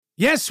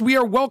Yes, we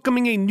are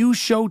welcoming a new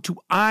show to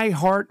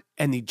iHeart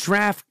and the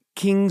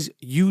DraftKings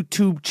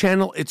YouTube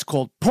channel. It's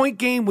called Point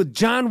Game with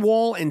John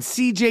Wall and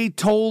CJ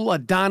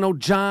Toledano.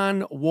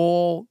 John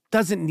Wall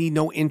doesn't need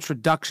no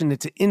introduction.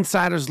 It's an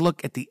insider's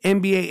look at the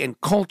NBA and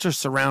culture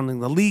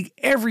surrounding the league.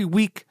 Every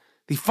week,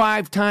 the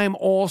five-time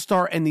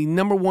All-Star and the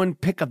number one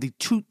pick of the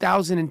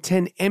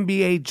 2010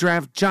 NBA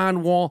Draft,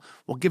 John Wall,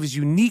 will give his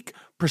unique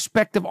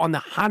perspective on the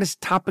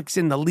hottest topics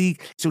in the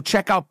league. So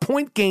check out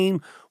Point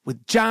Game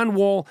with John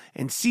Wall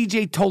and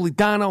CJ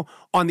Toledano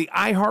on the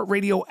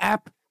iHeartRadio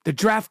app, the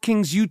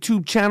DraftKings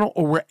YouTube channel,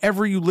 or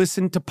wherever you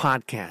listen to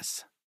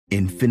podcasts.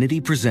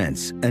 Infiniti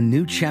presents a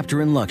new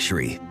chapter in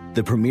luxury,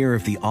 the premiere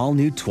of the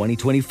all-new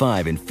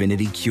 2025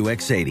 Infiniti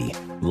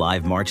QX80,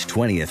 live March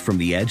 20th from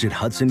the Edge at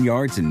Hudson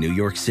Yards in New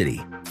York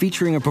City,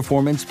 featuring a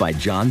performance by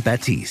John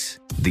Batiste.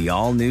 The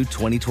all-new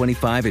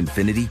 2025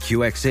 Infiniti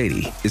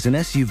QX80 is an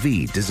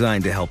SUV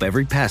designed to help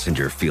every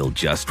passenger feel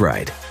just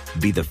right.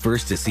 Be the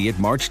first to see it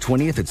March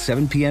 20th at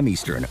 7 p.m.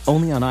 Eastern,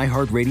 only on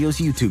iHeartRadio's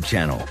YouTube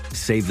channel.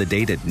 Save the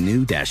date at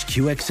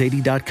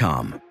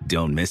new-QX80.com.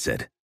 Don't miss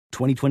it.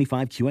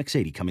 2025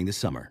 QX80 coming this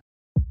summer.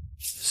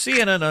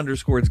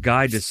 CNN_'s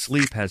Guide to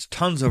Sleep has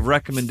tons of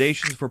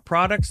recommendations for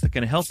products that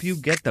can help you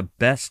get the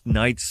best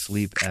night's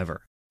sleep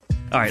ever.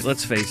 All right,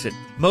 let's face it,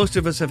 most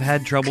of us have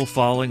had trouble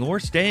falling or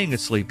staying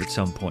asleep at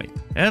some point,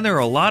 and there are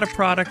a lot of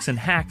products and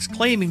hacks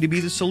claiming to be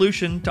the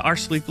solution to our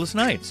sleepless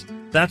nights.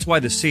 That's why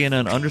the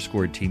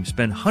CNN_ team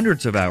spend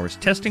hundreds of hours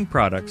testing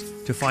products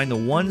to find the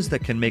ones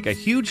that can make a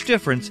huge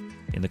difference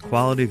in the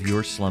quality of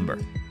your slumber.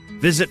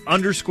 Visit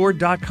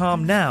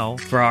underscore.com now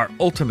for our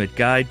ultimate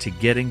guide to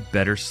getting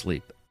better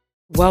sleep.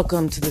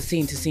 Welcome to the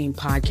Scene to Scene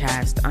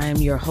podcast. I am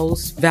your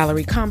host,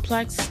 Valerie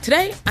Complex.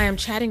 Today, I am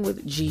chatting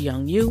with Ji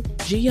Young Yoo.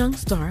 Ji Young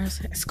stars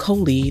as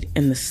co-lead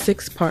in the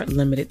 6-part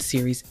limited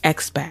series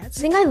Expats.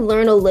 I think I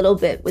learn a little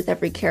bit with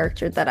every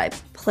character that I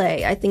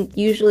play. I think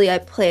usually I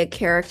play a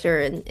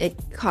character and it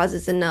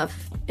causes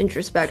enough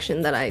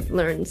introspection that I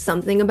learn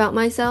something about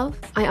myself.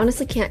 I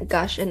honestly can't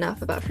gush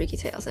enough about Freaky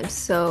Tales. I'm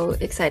so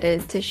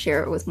excited to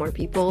share it with more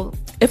people.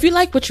 If you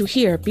like what you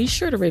hear, be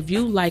sure to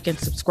review, like, and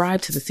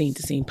subscribe to the Scene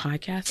to Scene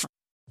podcast.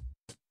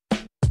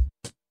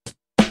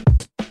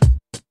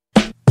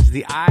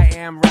 The I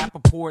Am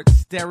Rappaport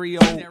Stereo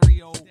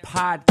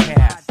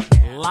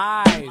Podcast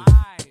live.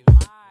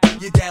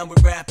 You down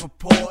with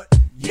Rappaport?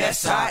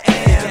 Yes, I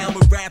am. You down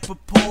with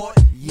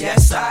Rappaport?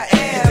 Yes, I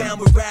am. You down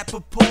with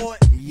Rappaport?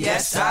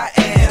 Yes, I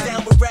am. You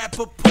down with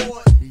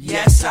Rappaport?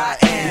 Yes, I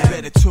am. You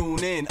better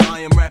tune in,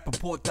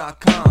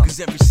 IamRappaport.com. Cause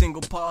every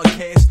single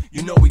podcast,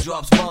 you know he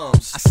drops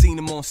bombs. I seen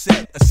him on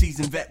set, a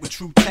seasoned vet with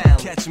true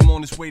talent. Catch him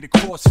on his way to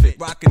CrossFit,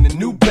 rocking the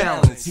New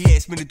Balance. He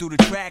asked me to do the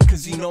track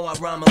cause he know I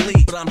rhyme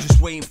elite. But I'm just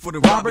waiting for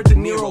the Robert De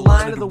Niro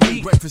line of the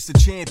week. Breakfast of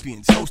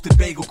Champions, hosted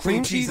bagel,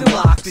 cream cheese, and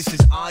lox. This is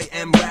I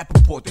Am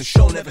Rappaport, the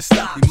show never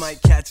stops. You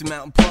might catch him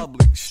out in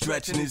public,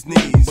 stretching his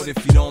knees. But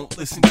if you don't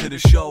listen to the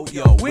show,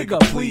 yo, wig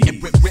up please.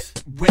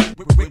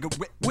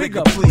 Wig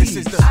up please. This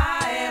is the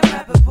I Am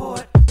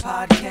Rappaport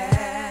podcast.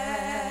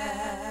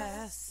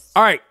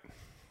 All right,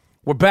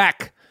 we're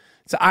back.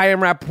 It's the I Am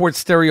Rappaport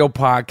Stereo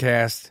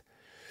Podcast.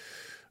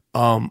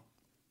 My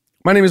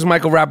name is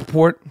Michael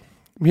Rappaport.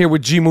 I'm here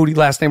with G Moody.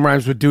 Last name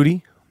rhymes with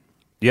Duty.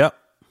 Yep.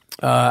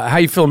 How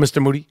you feeling, Mr.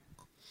 Moody?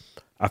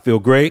 I feel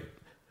great.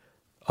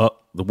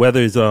 The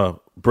weather is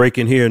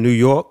breaking here in New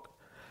York,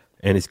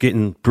 and it's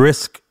getting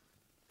brisk,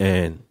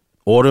 and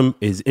autumn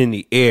is in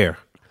the air.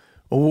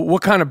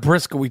 What kind of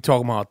brisk are we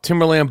talking about?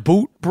 Timberland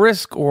boot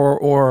brisk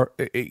or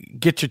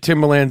get your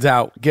Timberlands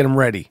out, get them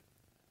ready?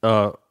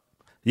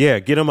 Yeah,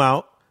 get them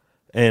out.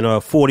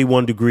 And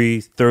 41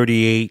 degrees,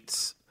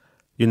 38s,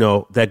 you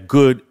know, that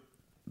good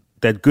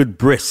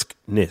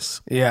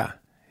briskness. Yeah.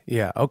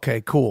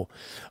 Okay, cool.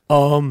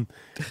 How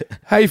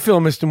you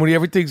feeling, Mr. Moody?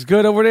 Everything's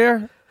good over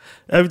there?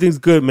 Everything's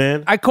good,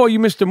 man. I call you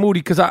Mr.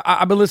 Moody because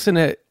I've been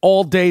listening to it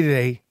all day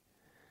today.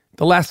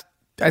 The last,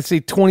 I'd say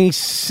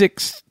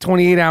 26,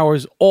 28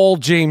 hours, all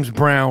James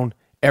Brown,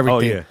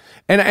 everything. Oh, yeah.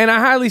 And I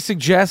highly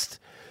suggest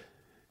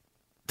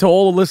to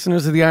all the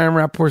listeners of the I Am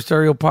Rappaport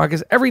Stereo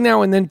Podcast, every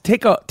now and then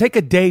take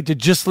a day to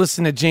just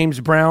listen to James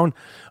Brown.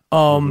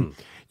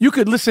 You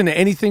could listen to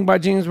anything by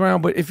James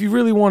Brown, but if you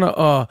really want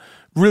to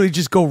really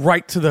just go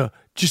right to the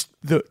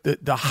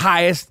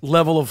highest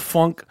level of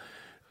funk,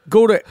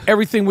 go to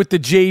everything with the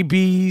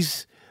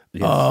JBs.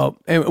 Yes.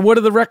 And what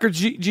are the records,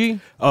 G? Get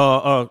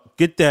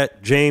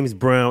that James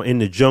Brown in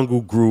the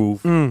Jungle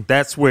Groove.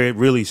 That's where it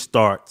really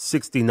starts.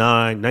 69,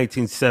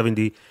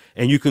 1970,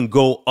 and you can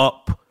go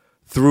up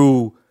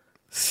through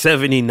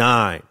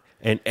 79,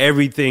 and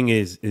everything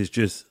is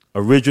just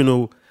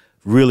original,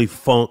 really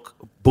funk,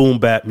 boom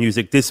bap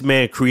music. This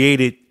man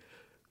created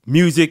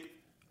music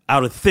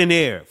out of thin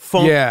air,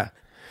 funk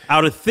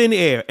out of thin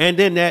air, and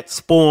then that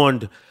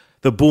spawned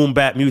the boom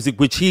bap music,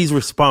 which he's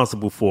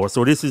responsible for.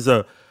 So this is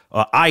a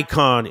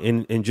icon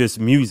in just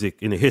music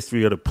in the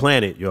history of the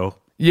planet, yo.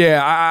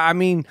 Yeah, I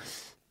mean,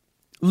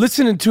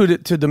 listening to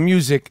the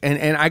music,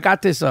 and I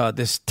got this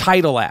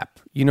Tidal app.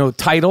 You know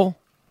Tidal?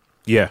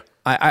 Yeah.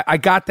 I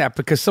got that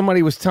because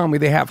somebody was telling me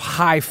they have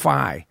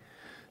hi-fi.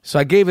 So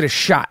I gave it a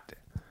shot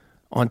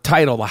on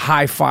Tidal, the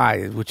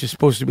hi-fi, which is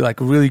supposed to be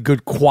like a really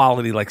good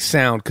quality like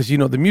sound because,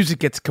 the music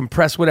gets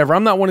compressed, whatever.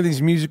 I'm not one of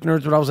these music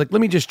nerds, but I was like, let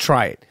me just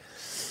try it.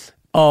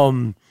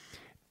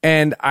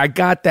 And I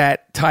got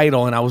that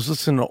Tidal, and I was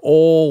listening to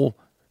all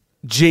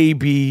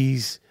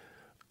JB's,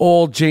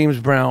 all James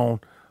Brown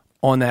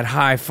on that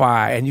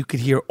hi-fi, and you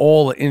could hear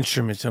all the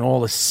instruments and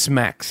all the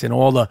smacks and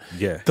all the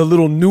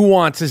little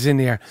nuances in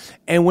there.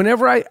 And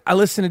whenever I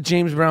listen to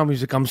James Brown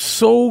music, I'm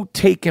so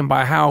taken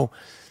by how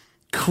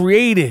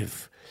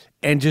creative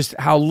and just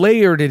how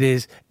layered it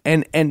is.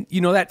 And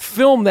that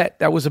film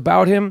that was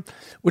about him,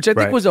 which I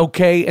think was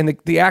okay, and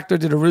the actor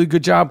did a really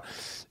good job.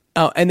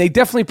 And they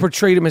definitely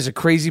portrayed him as a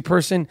crazy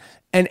person,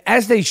 and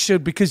as they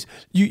should, because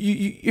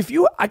if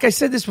you, like I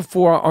said this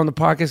before on the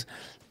podcast,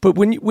 but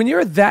when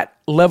you're that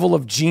level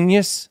of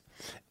genius,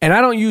 and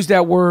I don't use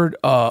that word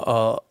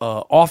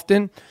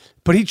often,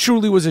 but he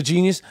truly was a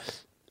genius.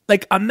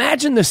 Like,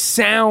 imagine the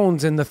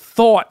sounds and the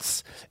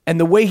thoughts and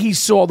the way he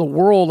saw the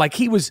world. Like,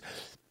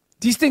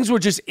 these things were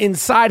just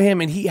inside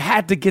him, and he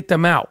had to get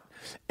them out,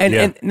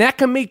 and that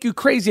can make you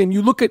crazy. And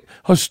you look at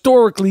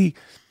historically,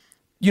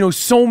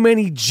 so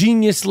many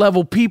genius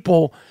level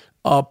people,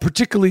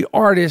 particularly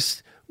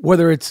artists,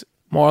 whether it's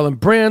Marlon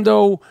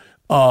Brando,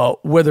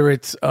 whether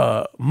it's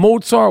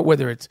Mozart,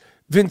 whether it's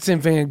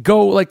Vincent van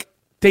Gogh, like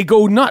they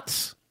go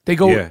nuts. They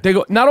go,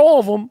 not all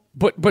of them,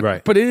 but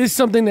it is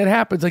something that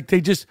happens. Like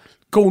they just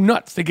go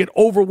nuts. They get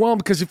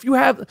overwhelmed because if you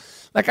have,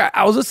 like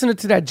I was listening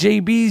to that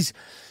JB's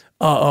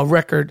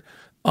record,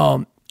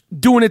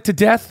 Doing It to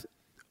Death,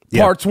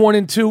 parts 1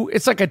 and 2.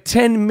 It's like a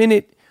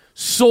 10-minute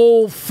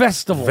soul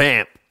festival.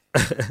 Vamp.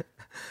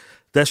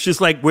 That's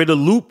just like where the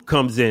loop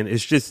comes in.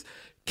 It's just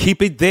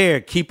keep it there,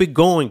 keep it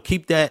going,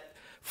 keep that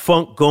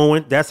funk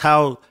going. That's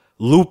how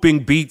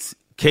looping beats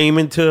came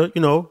into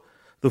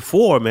the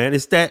fore, man.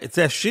 It's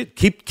that shit.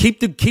 Keep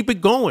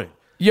it going.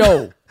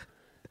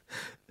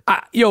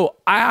 I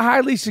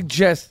highly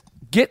suggest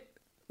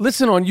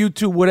listen on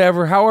YouTube,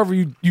 whatever, however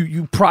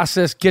you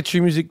process, get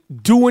your music.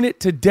 Doing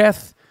It to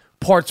Death,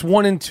 parts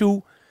 1 and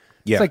 2.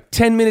 It's like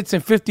 10 minutes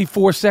and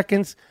 54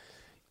 seconds.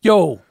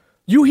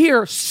 You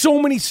hear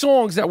so many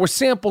songs that were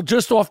sampled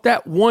just off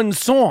that one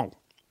song.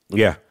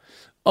 Yeah.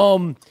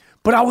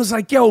 But I was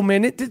like,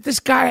 man, this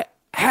guy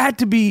had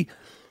to be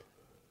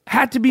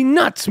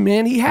nuts,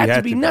 man. He had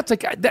to be nuts.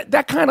 Like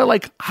that kind of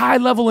like high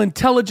level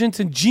intelligence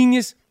and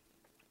genius.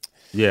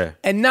 Yeah.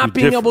 And not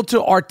being able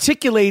to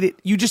articulate it,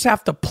 you just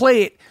have to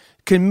play it,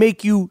 can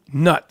make you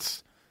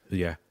nuts.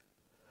 Yeah.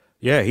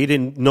 Yeah, he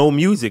didn't know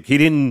music. He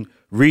didn't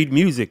read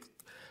music.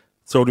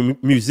 So the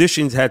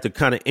musicians had to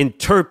kind of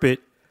interpret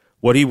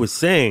what he was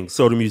saying.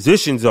 So the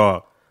musicians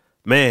are,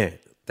 man,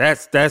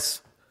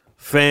 that's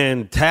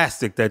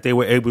fantastic that they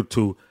were able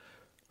to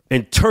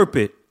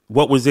interpret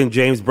what was in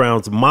James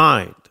Brown's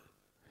mind.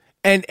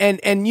 And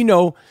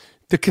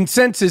the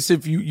consensus,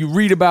 if you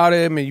read about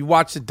him and you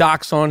watch the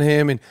docs on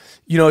him, and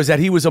is that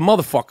he was a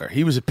motherfucker.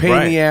 He was a pain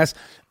in the ass.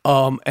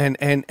 And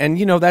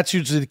that's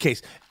usually the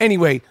case.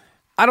 Anyway,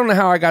 I don't know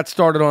how I got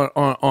started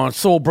on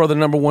Soul Brother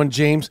 #1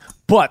 James,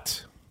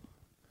 but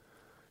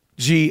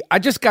I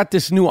just got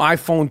this new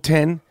iPhone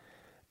 10.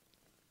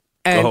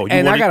 And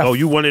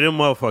you one of them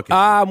motherfuckers.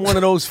 I'm one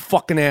of those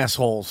fucking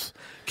assholes.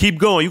 Keep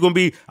going. You're going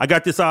to be, I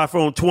got this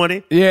iPhone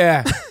 20.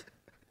 Yeah.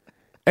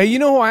 And you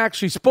know who I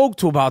actually spoke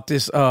to about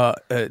this?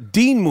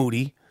 Dean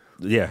Moody.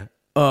 Yeah.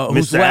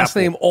 Whose last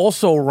name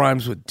also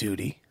rhymes with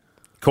duty.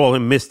 Call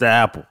him Mr.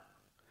 Apple.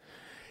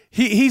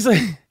 He's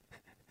like,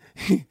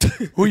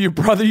 who, your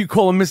brother? You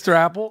call him Mr.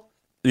 Apple?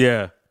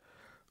 Yeah.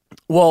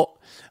 Well,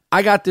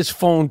 I got this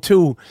phone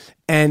too,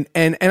 and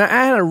I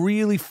had a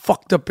really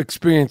fucked up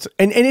experience.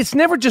 And it's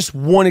never just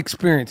one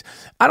experience.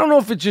 I don't know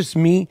if it's just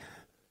me,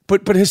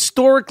 but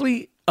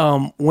historically,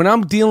 when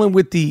I'm dealing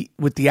with the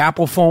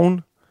Apple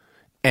phone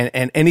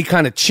and any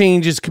kind of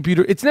changes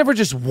computer, it's never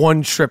just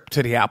one trip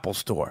to the Apple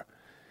store.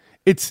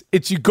 It's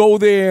you go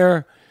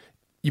there,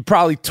 you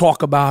probably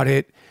talk about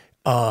it,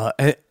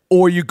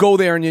 or you go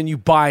there and then you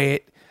buy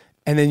it,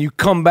 and then you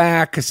come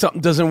back because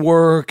something doesn't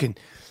work and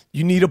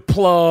you need a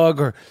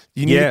plug or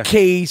you need a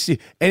case. And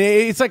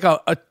it's like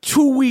a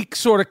 2-week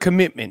sort of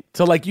commitment.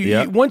 So like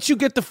you once you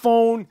get the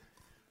phone,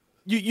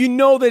 you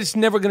know that it's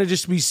never going to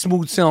just be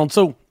smooth sailing.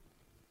 So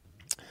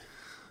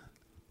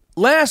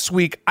last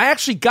week, I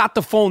actually got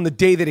the phone the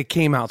day that it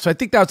came out. So I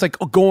think that was like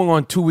going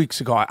on 2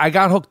 weeks ago. I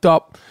got hooked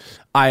up.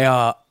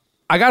 I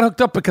got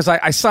hooked up because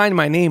I signed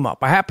my name up.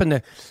 I happened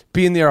to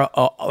be in there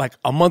like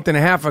a month and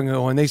a half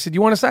ago, and they said,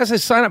 you want to sign? I said,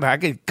 sign up. I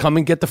could come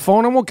and get the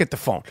phone. I won't get the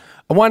phone.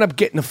 I wound up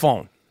getting the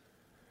phone.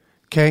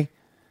 Okay?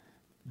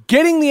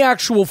 Getting the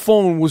actual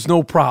phone was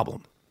no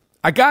problem.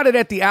 I got it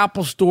at the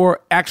Apple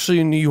store,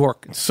 actually in New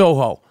York, in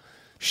Soho.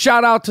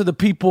 Shout out to the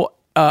people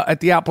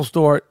at the Apple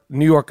store,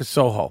 New York and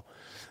Soho.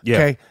 Yeah.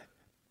 Okay?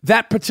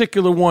 That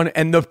particular one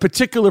and the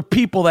particular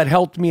people that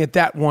helped me at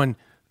that one,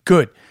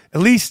 good.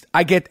 At least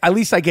I get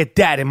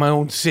that in my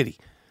own city.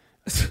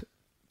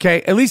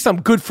 Okay? At least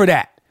I'm good for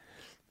that.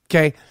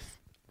 Okay?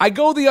 I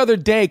go the other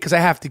day because I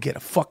have to get a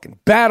fucking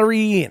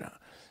battery and a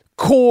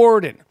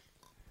cord, and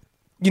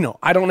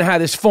I don't know how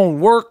this phone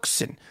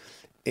works, and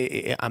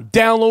I'm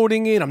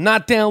downloading it, I'm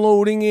not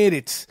downloading it,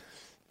 it's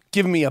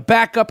giving me a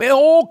backup,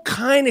 all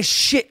kind of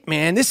shit,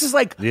 man. This is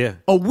like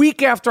a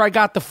week after I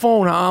got the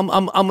phone.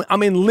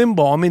 I'm in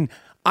limbo. I'm in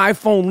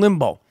iPhone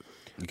limbo.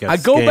 I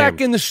go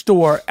back in the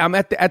store. I'm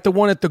at the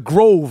one at the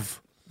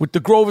Grove. The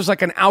Grove is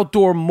like an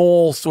outdoor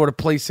mall sort of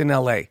place in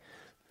LA.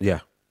 Yeah.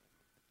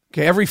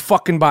 Okay, every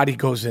fucking body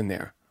goes in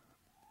there.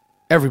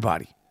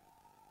 Everybody.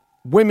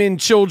 Women,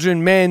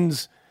 children,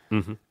 men's,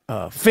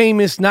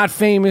 famous, not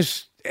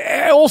famous,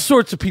 all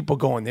sorts of people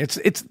go in there.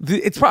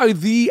 It's probably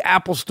the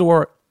Apple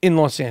store in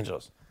Los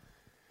Angeles.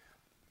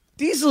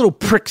 These little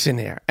pricks in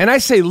there, and I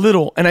say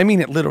little, and I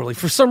mean it literally.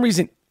 For some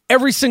reason,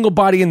 every single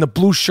body in the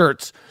blue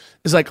shirts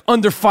is like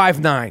under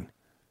 5'9".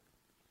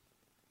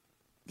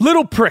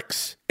 Little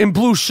pricks in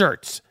blue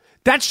shirts.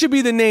 That should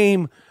be the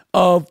name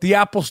of the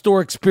Apple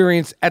Store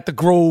experience at the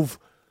Grove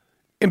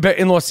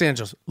in Los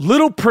Angeles.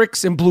 Little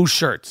pricks in blue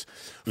shirts.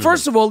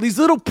 First of all, these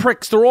little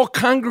pricks, they're all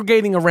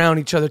congregating around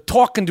each other,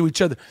 talking to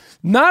each other.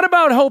 Not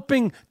about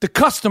helping the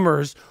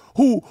customers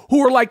who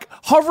are like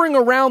hovering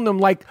around them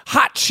like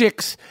hot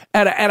chicks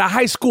at a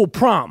high school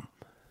prom.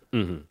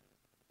 You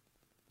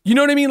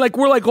know what I mean? Like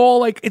we're like all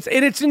like,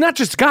 it's not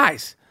just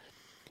guys.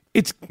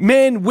 It's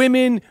men,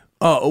 women,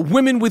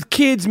 women with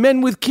kids,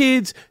 men with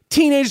kids,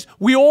 teenagers.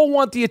 We all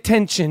want the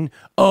attention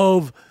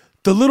of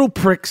the little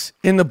pricks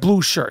in the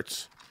blue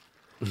shirts.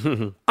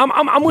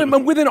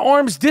 I'm within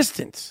arm's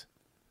distance.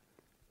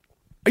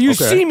 You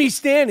see me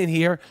standing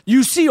here.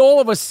 You see all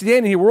of us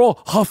standing here. We're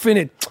all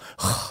huffing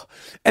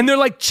and they're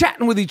like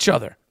chatting with each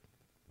other.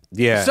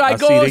 Yeah. So I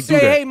go and say,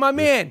 hey, my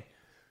man,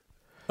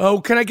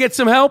 can I get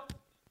some help?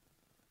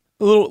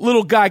 A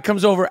little guy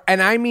comes over,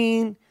 and I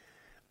mean,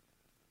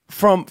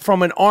 from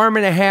an arm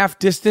and a half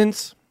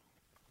distance,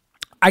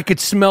 I could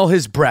smell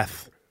his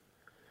breath.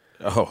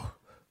 Oh,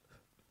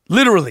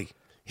 literally,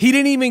 he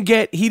didn't even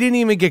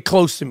get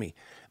close to me.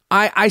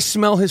 I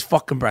smell his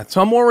fucking breath,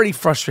 so I'm already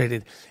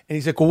frustrated. And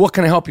he's like, "Well, what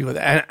can I help you with?"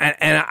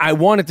 And I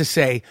wanted to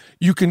say,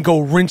 "You can go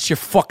rinse your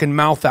fucking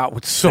mouth out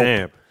with soap."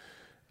 Damn.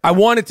 I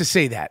wanted to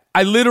say that.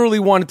 I literally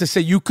wanted to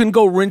say, "You can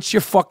go rinse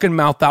your fucking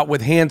mouth out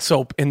with hand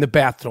soap in the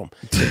bathroom."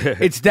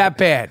 It's that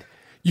bad.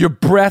 Your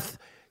breath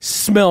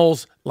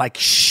smells like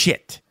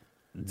shit.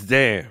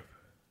 Damn.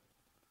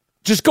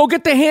 Just go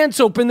get the hand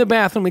soap in the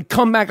bathroom and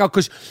come back out,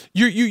 because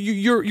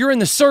you're in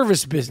the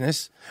service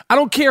business. I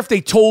don't care if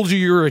they told you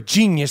you're a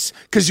genius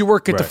because you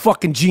work at the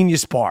fucking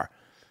Genius Bar.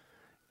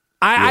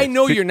 I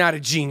know you're not a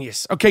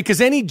genius, okay?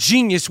 Because any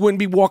genius wouldn't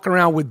be walking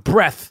around with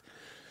breath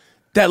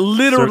that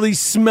literally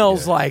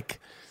smells like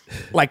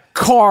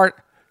car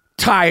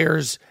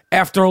tires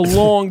after a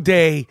long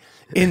day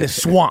in the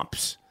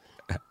swamps.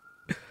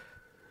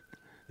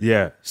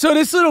 Yeah. So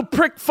this little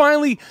prick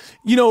finally,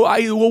 what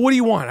do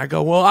you want? I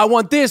go, well, I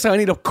want this. I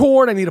need a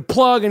cord. I need a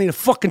plug. I need a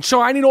fucking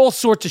charger. I need all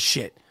sorts of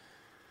shit.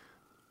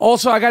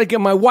 Also, I got to get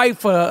my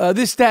wife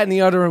this, that, and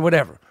the other, and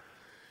whatever.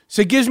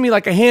 So he gives me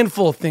like a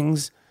handful of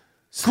things.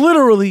 It's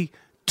literally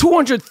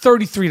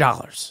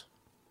 $233.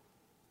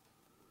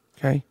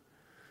 Okay.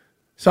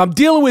 So I'm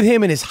dealing with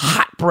him in his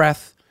hot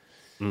breath.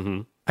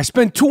 I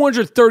spent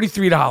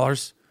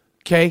 $233.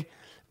 Okay.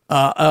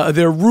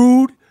 They're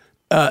rude.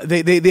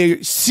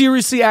 They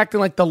seriously acting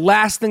like the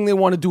last thing they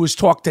want to do is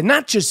talk to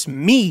not just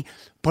me,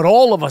 but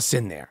all of us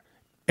in there.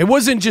 It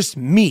wasn't just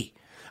me.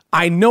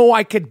 I know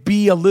I could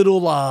be a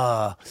little,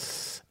 I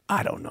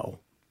don't know,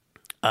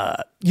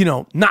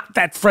 not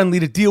that friendly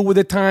to deal with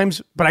at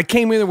times, but I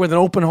came in there with an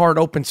open heart,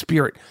 open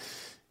spirit.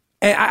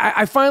 And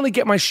I finally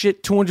get my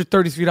shit,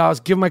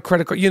 $233, give my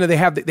credit card.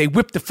 They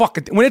whip the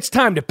fucking, when it's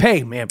time to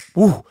pay, man,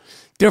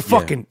 they're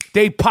fucking,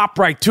 they pop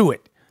right to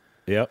it.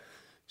 Yep.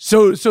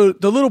 So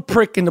the little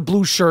prick in the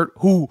blue shirt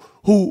who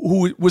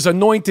was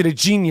anointed a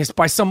genius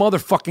by some other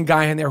fucking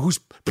guy in there who's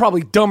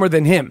probably dumber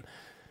than him.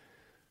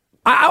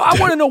 I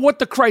want to know what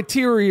the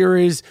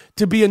criteria is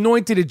to be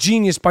anointed a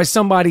genius by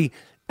somebody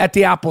at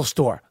the Apple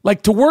Store.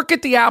 Like, to work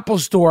at the Apple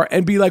Store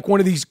and be like one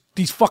of these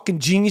fucking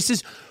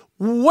geniuses,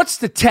 what's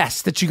the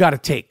test that you got to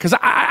take? Because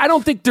I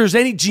don't think there's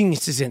any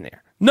geniuses in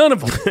there. None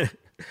of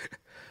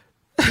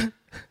them.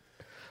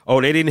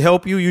 Oh, they didn't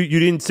help you? You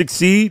didn't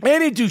succeed? They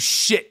didn't do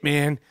shit,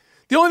 man.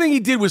 The only thing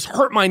he did was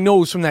hurt my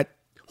nose from that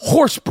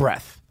horse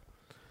breath.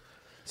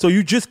 So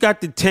you just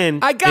got the 10,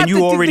 I got and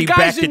you already the back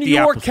guys at in New the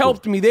York Apple Store.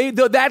 helped me.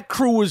 That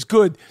crew was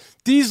good.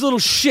 These little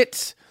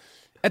shits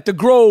at the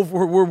Grove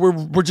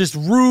were just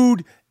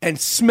rude and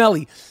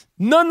smelly.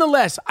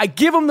 Nonetheless, I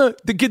give them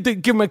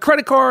give my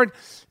credit card.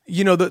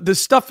 The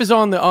stuff is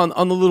on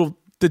the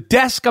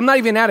desk. I'm not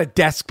even at a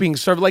desk being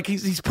served. Like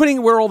he's putting it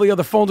where all the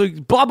other phones are.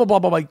 Blah blah blah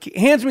blah blah. He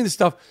hands me the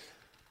stuff.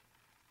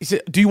 He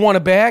said, "Do you want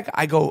a bag?"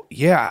 I go,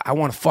 "Yeah, I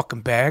want a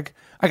fucking bag.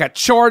 I got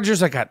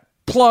chargers. I got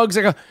plugs.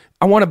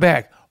 I want a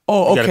bag."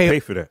 Oh, okay. You gotta pay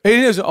for that. It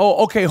is.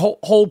 Oh, okay.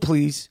 Hold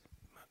please.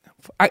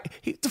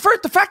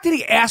 The fact that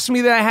he asked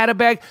me that I had a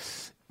bag,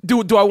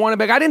 do I want a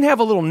bag? I didn't have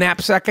a little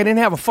knapsack. I didn't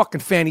have a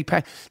fucking fanny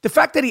pack. The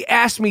fact that he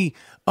asked me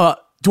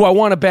do I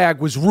want a bag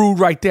was rude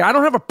right there. I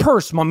don't have a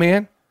purse, my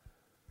man.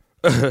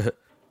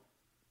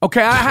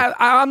 Okay,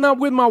 I'm not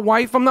with my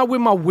wife. I'm not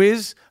with my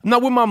whiz. I'm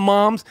not with my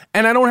mom's.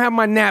 And I don't have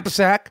my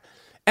knapsack.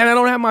 And I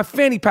don't have my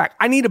fanny pack.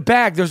 I need a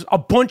bag. There's a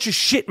bunch of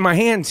shit in my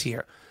hands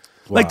here.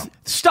 Wow. Like,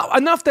 stuff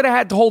enough that I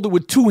had to hold it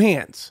with two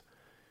hands.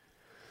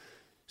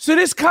 So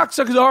this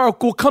cocksucker's, all right,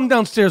 cool, come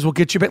downstairs, we'll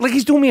get you back. Like,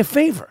 he's doing me a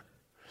favor.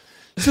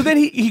 So then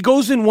he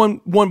goes in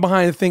one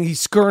behind the thing,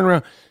 he's scurrying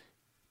around.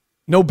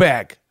 No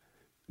bag.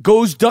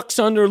 Goes, ducks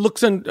under,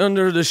 looks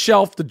under the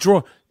shelf, the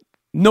drawer.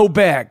 No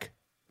bag.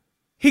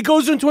 He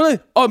goes into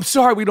another, oh, I'm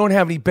sorry, we don't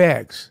have any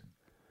bags.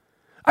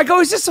 I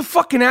go, is this a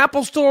fucking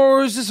Apple store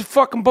or is this a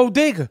fucking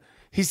bodega?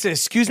 He said,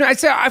 excuse me. I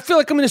said, I feel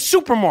like I'm in a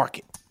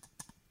supermarket.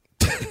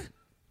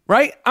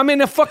 Right? I'm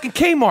in a fucking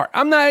Kmart.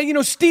 I'm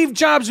not, Steve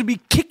Jobs would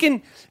be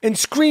kicking and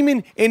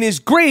screaming in his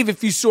grave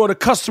if you saw the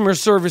customer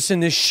service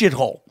in this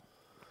shithole.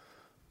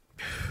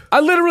 I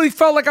literally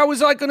felt like I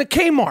was like in a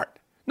Kmart.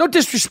 No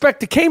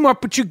disrespect to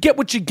Kmart, but you get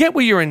what you get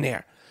when you're in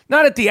there.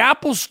 Not at the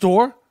Apple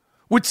store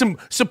with some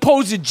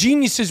supposed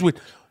geniuses with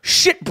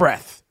shit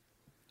breath.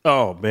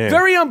 Oh, man.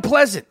 Very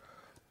unpleasant.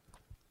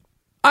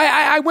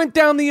 I went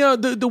down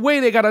the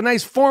way. They got a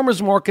nice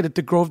farmer's market at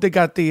the Grove. They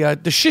got the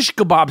shish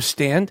kebab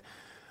stand.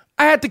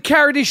 I had to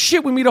carry this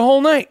shit with me the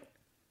whole night.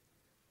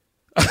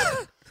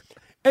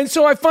 And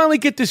so I finally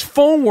get this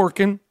phone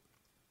working.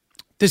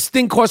 This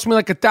thing cost me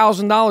like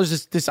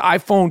 $1,000, this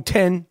iPhone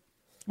 10,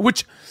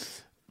 which,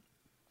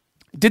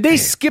 did they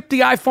skip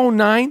the iPhone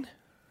 9?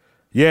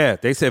 Yeah,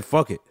 they said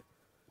fuck it.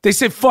 They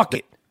said fuck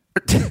it.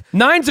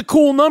 9's a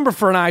cool number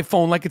for an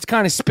iPhone, like it's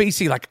kind of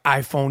spacey, like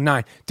iPhone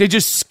 9. They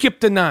just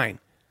skipped the 9.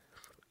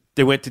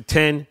 They went to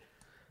 10,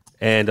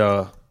 and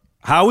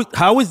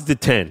how is the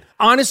 10?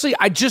 Honestly,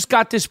 I just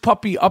got this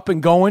puppy up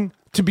and going,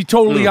 to be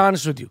totally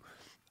honest with you.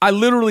 I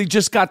literally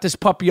just got this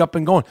puppy up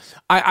and going.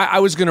 I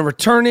was going to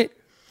return it.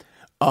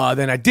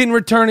 Then I didn't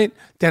return it.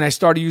 Then I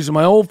started using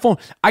my old phone.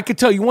 I could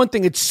tell you one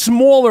thing. It's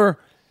smaller.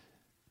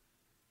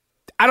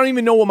 I don't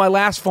even know what my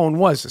last phone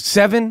was.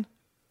 7?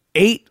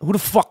 8? Who the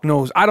fuck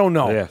knows? I don't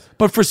know. Yes.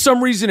 But for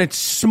some reason, it's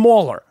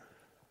smaller.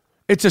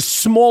 It's a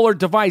smaller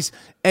device.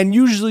 And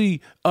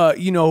usually,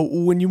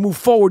 when you move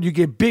forward, you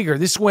get bigger.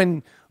 This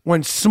went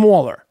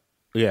smaller.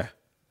 Yeah.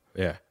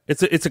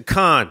 It's a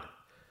con.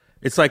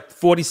 It's like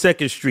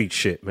 42nd Street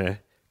shit, man.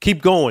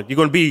 Keep going. You're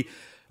going to be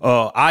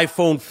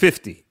iPhone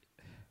 50.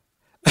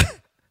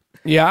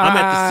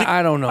 Yeah,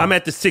 I don't know. I'm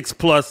at the 6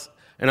 Plus,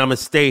 and I'm going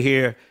to stay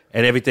here,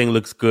 and everything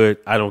looks good.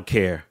 I don't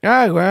care.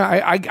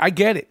 I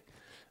get it.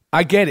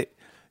 I get it.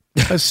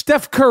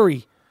 Steph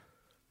Curry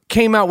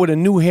came out with a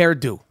new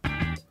hairdo.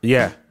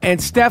 Yeah.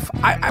 And Steph,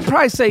 I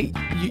probably say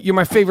you're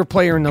my favorite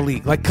player in the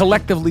league. Like,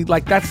 collectively,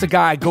 like, that's the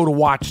guy I go to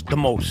watch the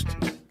most.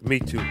 Me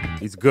too.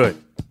 He's good.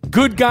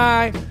 Good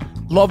guy.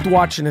 Loved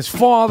watching his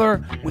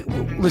father.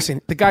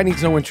 Listen, the guy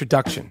needs no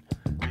introduction.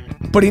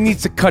 But he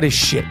needs to cut his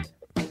shit.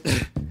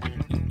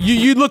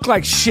 You look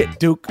like shit,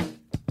 Duke.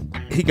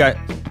 He got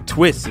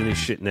twists in his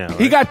shit now. Right?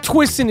 He got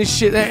twists in his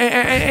shit.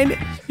 And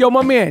yo,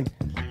 my man,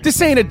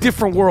 this ain't a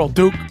different world,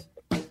 Duke.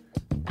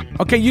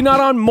 Okay, you're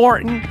not on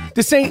Martin.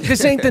 This ain't the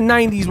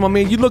 90s, my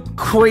man. You look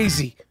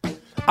crazy.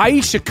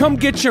 Aisha, come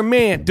get your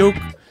man, Duke.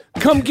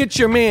 Come get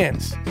your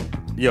mans.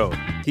 Yo,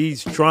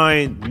 he's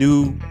trying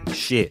new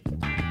shit.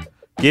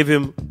 Give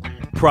him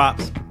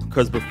props,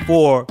 because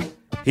before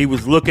he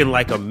was looking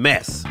like a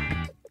mess.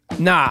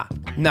 Nah.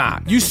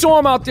 You saw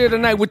him out there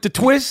tonight with the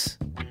twists?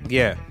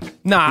 Yeah.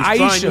 Nah, he's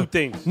trying Aisha, new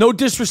things. No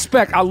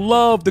disrespect. I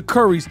love the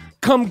Currys.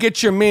 Come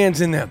get your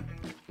mans in them.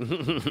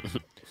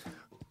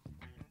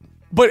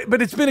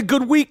 But it's been a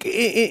good week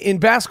in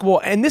basketball,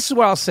 and this is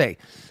what I'll say.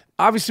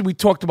 Obviously, we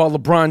talked about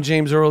LeBron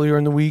James earlier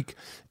in the week,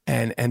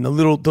 and the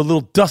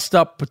little dust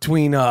up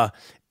between Enes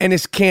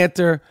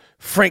Kanter,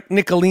 Frank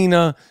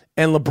Nicolina,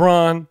 and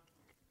LeBron.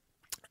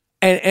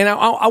 And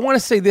I want to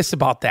say this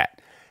about that.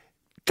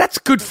 That's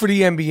good for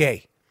the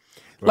NBA.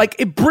 Right. Like,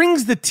 it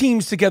brings the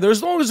teams together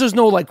as long as there's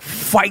no, like,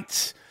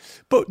 fights.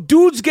 But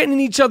dudes getting in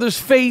each other's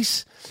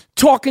face,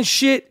 talking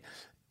shit,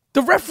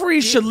 the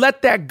referees should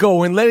let that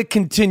go and let it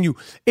continue.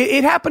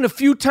 It happened a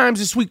few times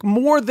this week,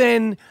 more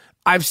than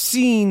I've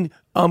seen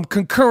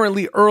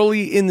concurrently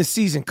early in the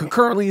season.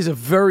 Concurrently is a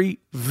very,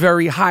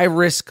 very high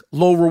risk,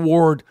 low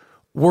reward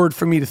word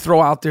for me to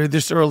throw out there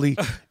this early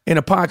in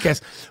a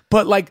podcast.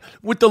 But like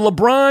with the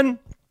LeBron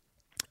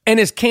and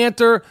his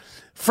Kanter,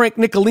 Frank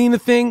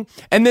Nicolina thing,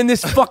 and then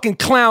this fucking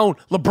clown,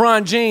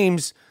 LeBron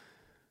James,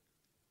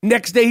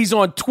 next day he's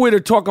on Twitter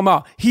talking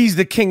about he's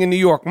the king of New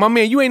York. My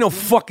man, you ain't no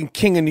fucking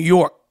king of New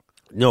York.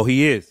 No,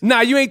 he is. Nah,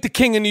 you ain't the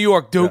king of New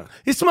York, dude. Yeah.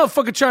 This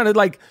motherfucker trying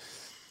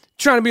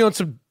to be on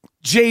some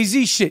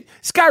Jay-Z shit.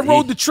 This guy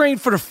rode the train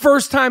for the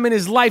first time in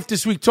his life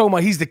this week talking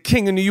about he's the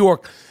king of New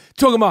York.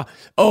 Talking about,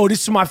 oh,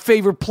 this is my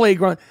favorite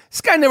playground.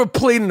 This guy never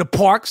played in the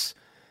parks.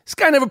 This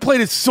guy never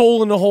played at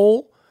Soul in the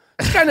Hole.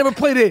 This guy never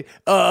played at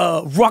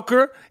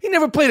Rucker. He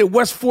never played at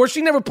West Forest.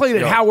 He never played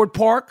at Howard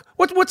Park.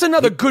 What's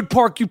another good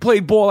park you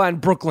played ball at in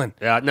Brooklyn?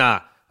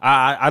 Nah.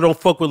 I don't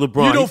fuck with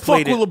LeBron. You don't fuck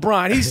with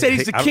LeBron. He said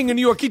he's the king of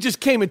New York. He just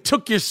came and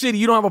took your city.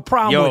 You don't have a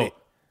problem with it.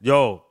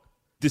 Yo,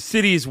 the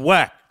city is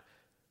whack.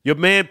 Your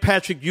man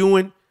Patrick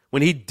Ewing,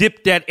 when he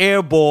dipped that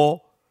air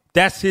ball,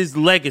 that's his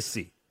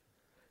legacy.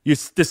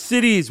 The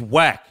city is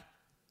whack.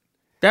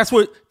 That's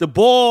what the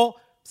ball,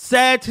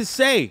 sad to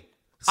say.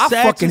 I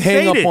fucking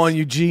hang up on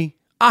you, G.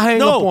 I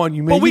hang up on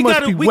you, man. But we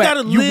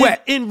gotta live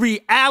in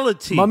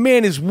reality. My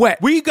man is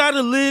wet. We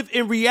gotta live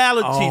in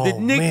reality. The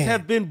Knicks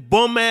have been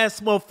bum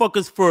ass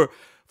motherfuckers for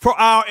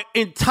our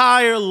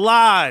entire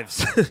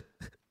lives.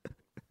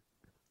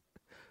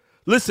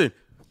 Listen,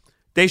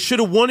 they should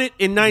have won it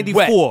in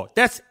 '94.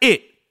 That's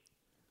it.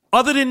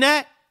 Other than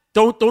that,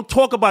 don't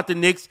talk about the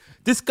Knicks.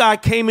 This guy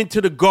came into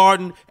the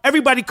Garden.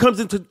 Everybody comes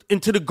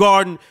into the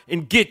Garden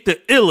and get the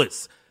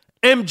illest.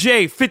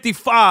 MJ,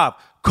 55,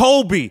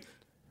 Kobe.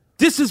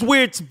 This is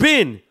where it's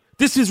been.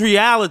 This is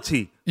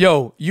reality.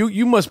 Yo,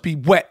 you must be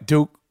wet,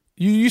 Duke.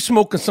 You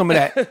smoking some of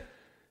that.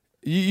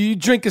 you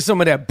drinking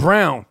some of that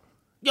brown.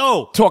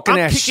 Yo, talking I'm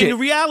that kicking shit. the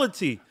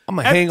reality. I'm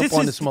gonna hang up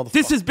on this motherfucker.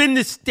 This has been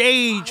the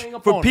stage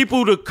for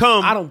people to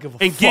come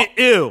and get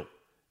ill.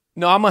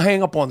 No, I'm gonna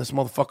hang up on this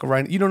motherfucker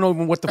right now. You don't know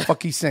even what the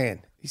fuck he's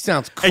saying. He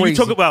sounds crazy. And you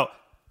talk about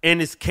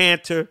Enes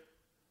Kanter.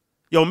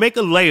 Yo, make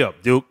a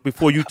layup, Duke,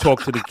 before you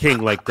talk to the king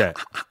like that.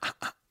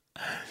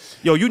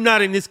 Yo, you're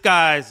not in this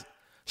guy's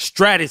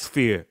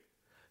stratosphere.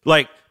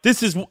 Like,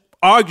 this is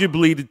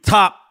arguably the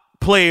top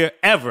player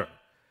ever.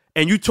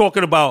 And you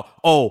talking about,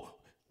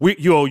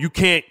 you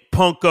can't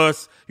punk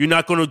us. You're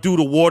not going to do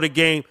the water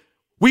game.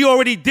 We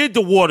already did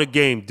the water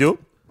game, dude.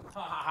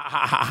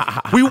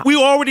 we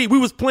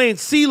was playing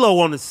CeeLo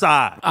on the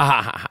side.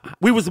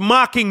 We was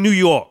mocking New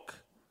York.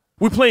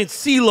 We playing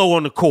CeeLo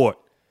on the court.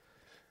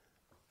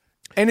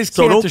 And his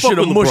Kanter should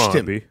have mushed LeBron,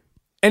 him. B.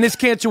 And his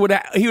Kanter would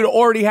have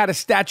already had a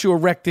statue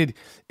erected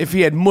if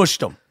he had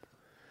mushed him.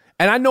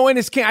 And I know I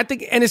think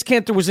Enes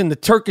Kanter was in the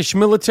Turkish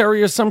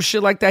military or some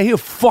shit like that. He'll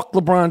fuck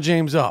LeBron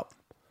James up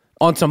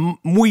on some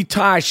Muay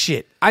Thai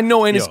shit. I know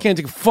Enes Kanter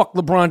can fuck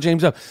LeBron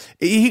James up.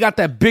 He got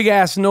that big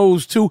ass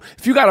nose too.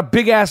 If you got a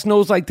big ass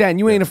nose like that and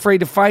you ain't afraid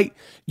to fight,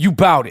 you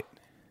bout it.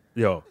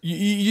 Yo,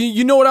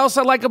 you know what else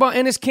I like about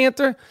Enes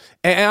Kanter?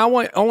 And I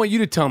want you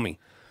to tell me,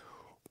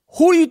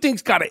 who do you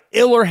think's got an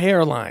iller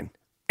hairline,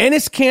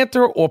 Enes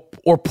Kanter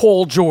or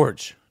Paul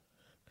George?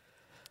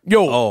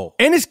 Yo,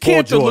 Enes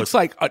Kanter looks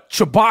like a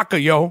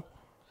Chewbacca, yo.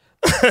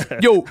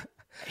 Yo,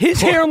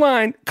 his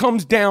hairline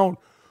comes down.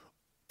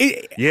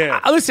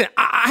 Listen,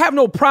 I have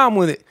no problem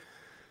with it.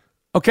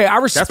 Okay, I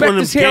respect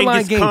this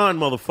hairline game. That's one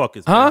of them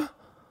Genghis Khan motherfuckers. Huh? Man.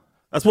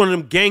 That's one of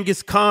them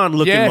Genghis Khan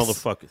looking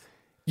motherfuckers.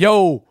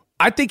 Yo,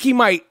 I think he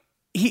might.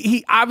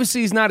 He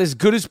obviously is not as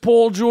good as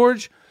Paul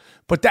George,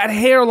 but that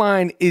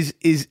hairline is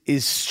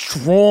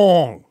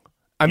strong.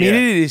 I mean, it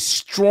is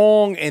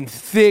strong and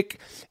thick,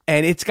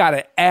 and it's got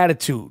an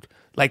attitude.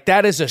 Like,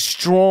 that is a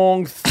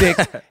strong, thick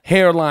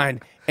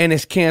hairline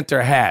Enes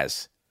Kanter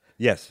has.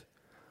 Yes.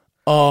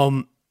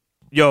 Yo,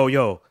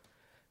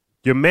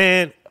 your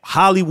man,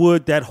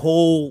 Hollywood, that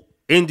whole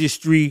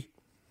industry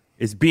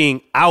is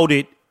being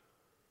outed,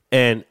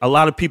 and a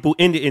lot of people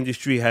in the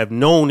industry have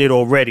known it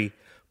already,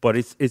 but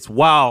it's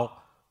wild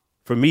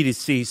for me to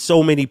see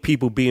so many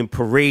people being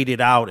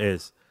paraded out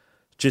as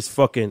just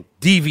fucking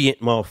deviant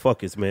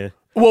motherfuckers, man.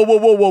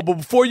 Whoa. But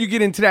before you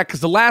get into that, because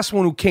the last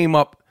one who came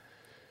up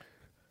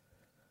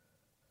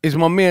is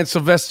my man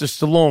Sylvester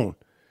Stallone.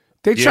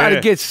 They try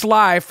to get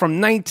Sly from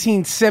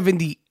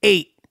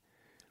 1978.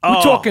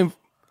 We're talking,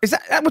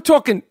 we're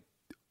talking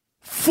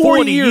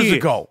 40 years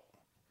ago.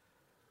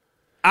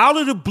 Out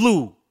of the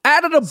blue.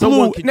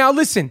 Now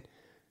listen,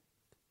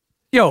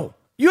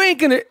 you ain't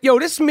gonna,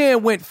 this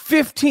man went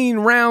 15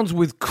 rounds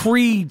with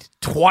Creed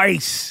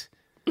twice.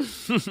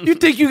 You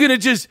think you're gonna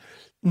just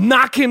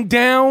knock him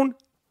down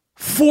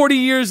 40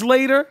 years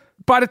later?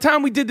 By the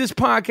time we did this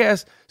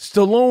podcast,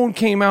 Stallone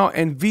came out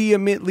and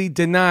vehemently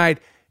denied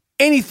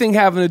anything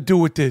having to do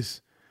with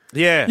this.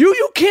 Yeah.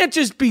 You can't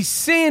just be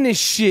saying this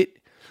shit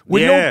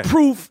with no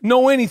proof,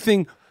 no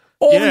anything,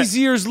 all these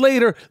years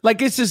later,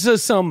 like it's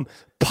just some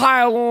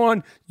pile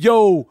on,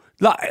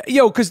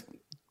 because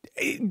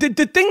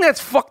the thing that's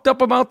fucked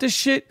up about this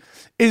shit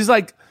is,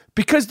 like,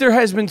 because there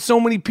has been so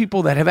many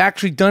people that have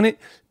actually done it,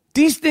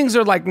 these things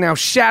are like now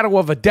shadow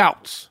of a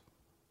doubts.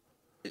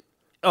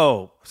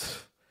 Oh.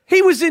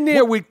 He was in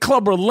there with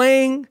Clubber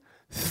Lang,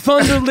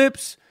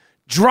 Thunderlips,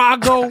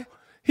 Drago.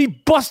 He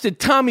busted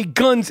Tommy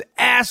Gunn's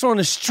ass on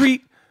the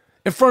street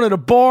in front of the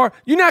bar.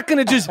 You're not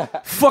going to just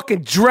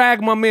fucking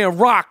drag my man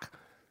Rock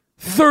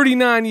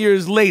 39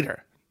 years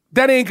later.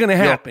 That ain't going to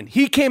happen.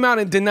 He came out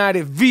and denied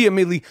it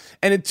vehemently.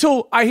 And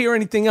until I hear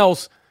anything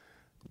else,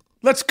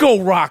 let's go,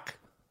 Rock.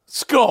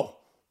 Let's go.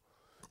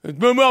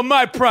 Remember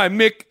my prime,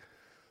 Mick.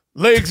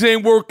 Legs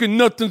ain't working,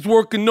 nothing's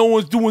working, no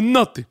one's doing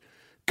nothing.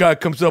 Guy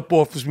comes up,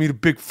 offers me the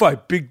big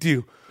fight. Big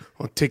deal.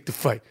 I'll take the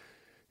fight.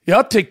 Yeah,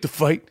 I'll take the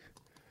fight.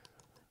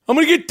 I'm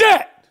going to get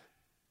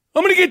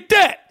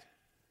that.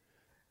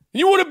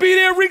 You want to be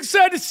there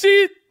ringside to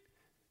see it?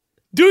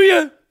 Do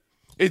you?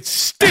 It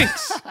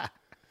stinks.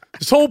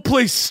 This whole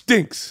place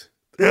stinks.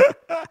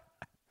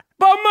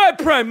 About my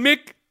prime,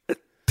 Mick. At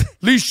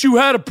least you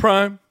had a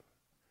prime.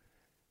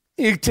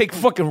 You take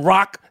fucking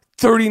Rock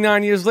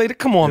 39 years later.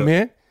 Come on,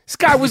 man. This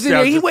guy was in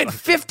there. He went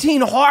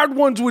 15 hard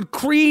ones with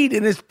Creed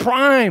in his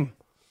prime.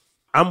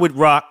 I'm with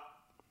Rock.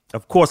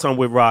 Of course I'm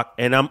with Rock.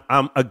 And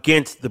I'm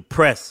against the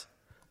press.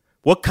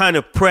 What kind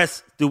of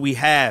press do we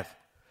have?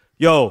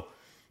 Yo,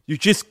 you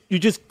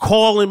just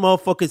calling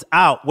motherfuckers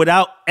out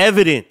without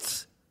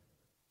evidence.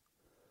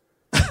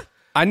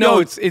 I know.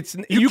 Yo, it's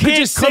you could can't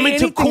just come say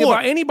into anything court.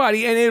 about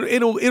anybody and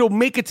it'll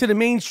make it to the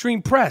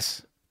mainstream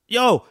press.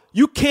 Yo,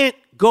 you can't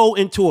go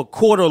into a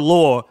court of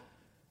law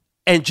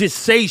and just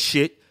say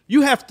shit.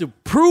 You have to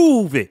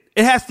prove it.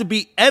 It has to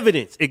be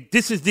evidence.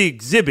 This is the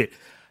exhibit.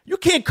 You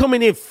can't come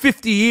in here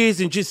 50 years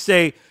and just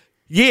say,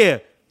 yeah,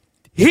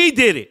 he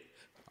did it.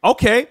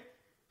 Okay,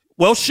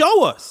 well,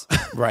 show us.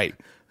 Right.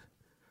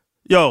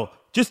 Yo,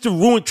 just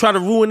to try to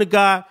ruin the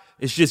guy,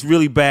 it's just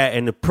really bad.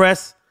 And the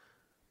press,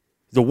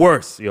 the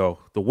worst, yo,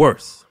 the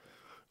worst.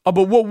 Oh,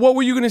 but what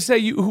were you going to say?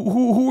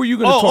 Who were you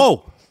going to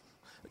talk?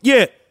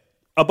 Yeah,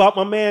 about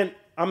my man,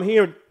 I'm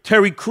hearing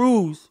Terry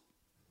Crews.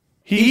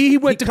 He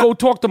went to go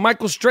talk to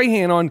Michael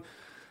Strahan on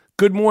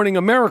Good Morning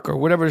America,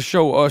 whatever the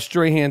show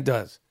Strahan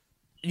does.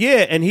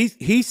 Yeah, and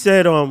he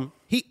said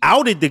he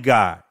outed the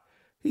guy.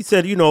 He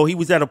said, he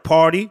was at a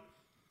party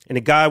and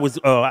the guy was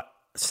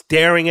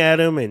staring at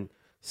him and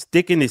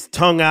sticking his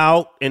tongue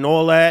out and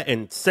all that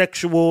and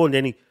sexual, and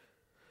then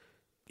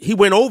he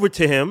went over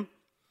to him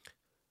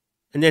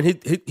and then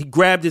he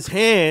grabbed his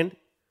hand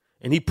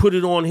and he put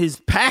it on his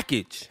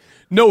package.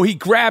 No, he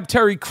grabbed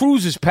Terry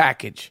Crews's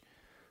package.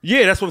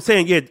 Yeah, that's what I'm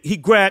saying. Yeah, he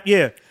grabbed,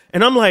 yeah.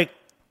 And I'm like,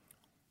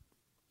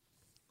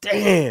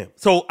 damn.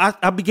 So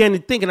I began to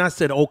think and I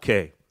said,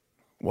 okay.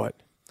 What?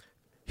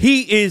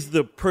 He is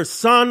the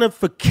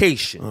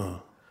personification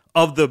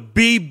of the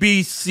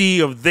BBC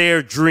of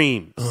their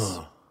dreams.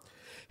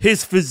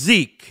 His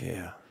physique,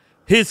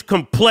 his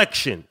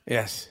complexion.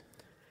 Yes.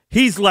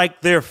 He's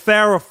like their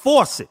Farrah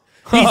Fawcett.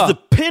 He's the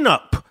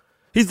pinup.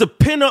 He's the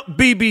pinup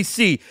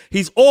BBC.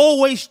 He's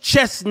always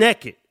chest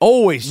naked.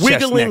 Always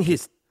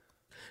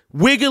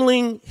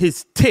wiggling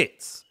his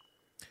tits.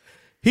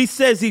 He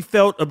says he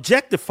felt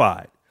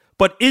objectified,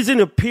 but isn't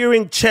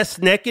appearing chest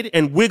naked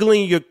and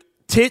wiggling your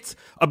tits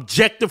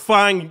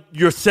objectifying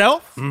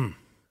yourself?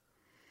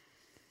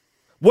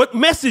 What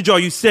message are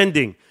you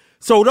sending?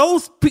 So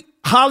those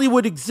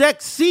Hollywood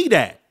execs see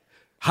that,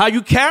 how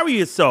you carry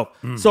yourself.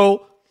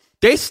 So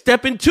they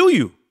step into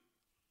you.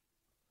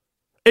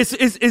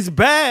 It's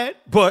bad,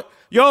 but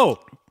yo,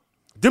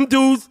 them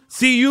dudes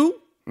see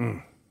you.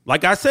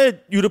 Like I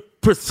said, you the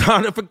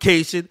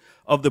personification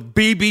of the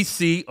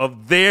BBC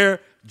of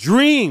their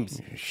dreams.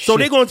 So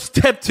they're going to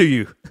step to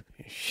you.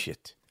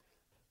 Shit.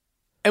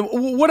 And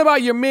what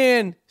about your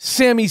man,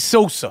 Sammy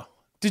Sosa?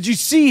 Did you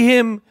see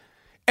him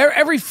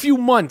every few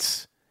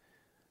months?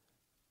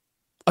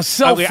 A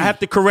selfie. I have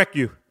to correct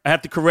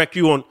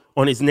you.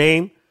 On his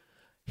name.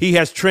 He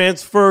has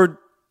transferred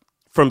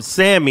from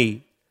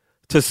Sammy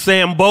to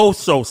Sambo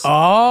Sosa.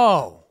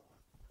 Oh.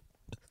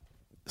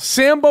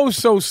 Sambo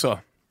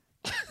Sosa.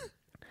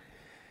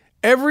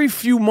 Every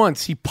few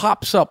months, he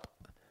pops up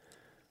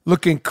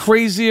looking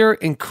crazier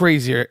and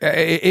crazier.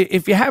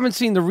 If you haven't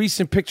seen the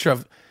recent picture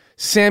of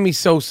Sammy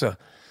Sosa,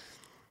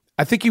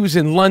 I think he was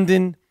in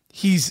London.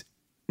 He's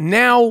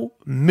now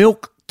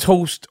milk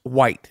toast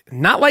white.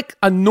 Not like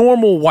a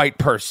normal white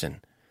person.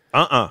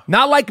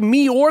 Not like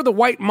me or the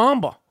white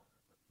mamba.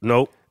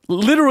 Nope.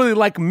 Literally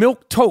like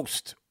milk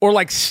toast or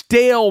like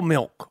stale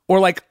milk or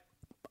like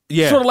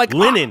sort of like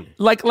linen.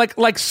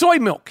 Like soy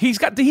milk. He's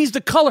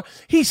the color.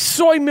 He's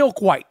soy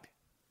milk white.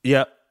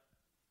 Yeah.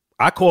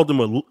 I called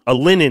him a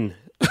linen.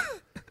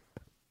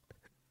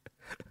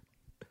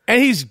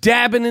 And he's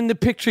dabbing in the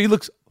picture. He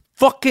looks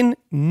fucking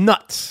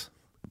nuts.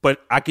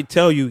 But I can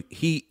tell you,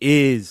 he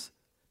is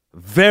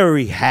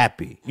very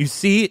happy. You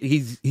see it?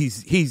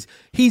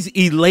 He's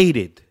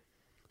elated.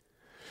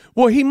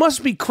 Well, he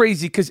must be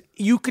crazy because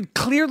you could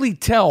clearly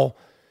tell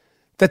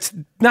that's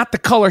not the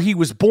color he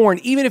was born,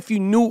 even if you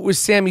knew it was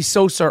Sammy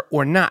Sosa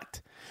or not.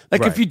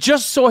 Like if you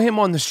just saw him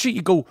on the street,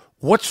 you go,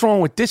 "What's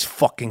wrong with this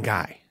fucking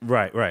guy?"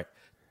 Right.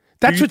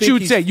 That's what you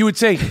would say. You would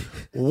say,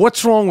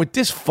 "What's wrong with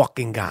this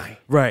fucking guy?"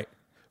 Right.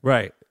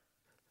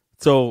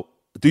 So,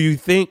 do you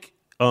think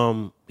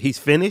he's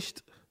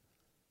finished?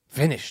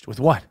 Finished with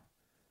what?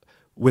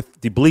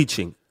 With the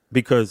bleaching,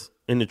 because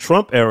in the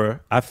Trump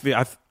era,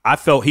 I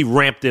felt he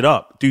ramped it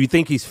up. Do you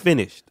think he's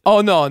finished?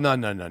 Oh no.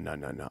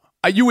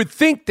 You would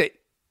think that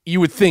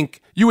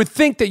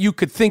you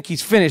could think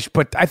he's finished,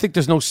 but I think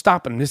there's no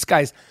stopping him. This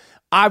guy's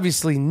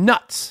obviously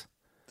nuts.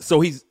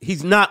 So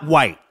he's not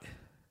white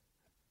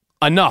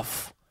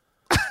enough.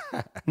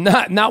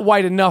 not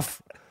white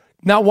enough.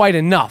 Not white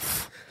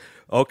enough.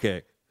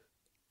 Okay.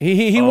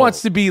 He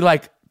wants to be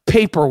like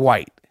paper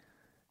white.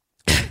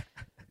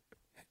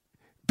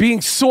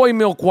 Being soy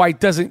milk white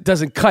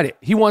doesn't cut it.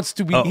 He wants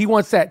to be. He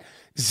wants that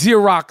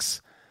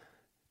Xerox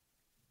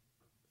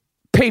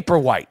paper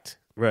white.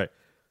 Right.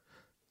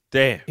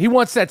 Damn. He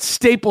wants that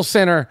Staples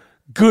Center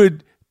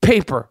good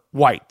paper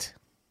white.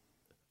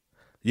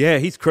 Yeah,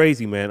 he's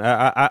crazy, man.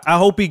 I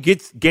hope he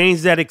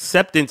gains that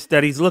acceptance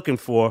that he's looking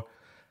for.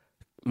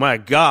 My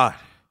God.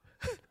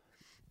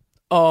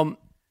 All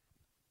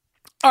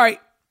right.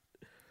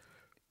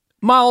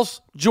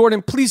 Miles,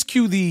 Jordan, please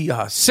cue the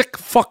sick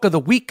fuck of the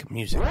week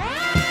music.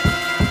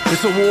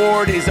 This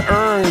award is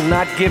earned,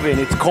 not given.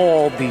 It's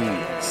called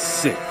the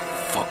sick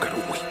fuck of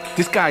the week.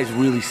 This guy's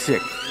really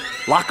sick.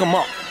 Lock him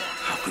up.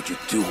 How could you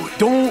do it?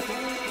 Don't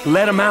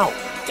let him out.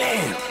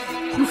 Damn.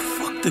 You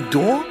fucked the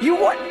dog? You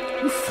what?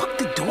 You fucked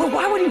the dog?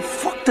 Why would you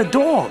fuck the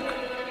dog?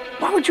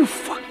 Why would you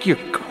fuck your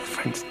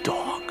girlfriend's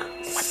dog?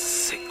 What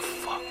sick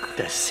fuck?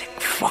 The sick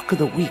fuck of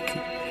the week.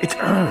 It's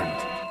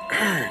earned.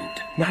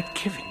 Earned. Not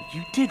given.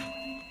 You did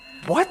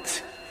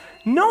what?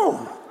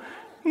 No.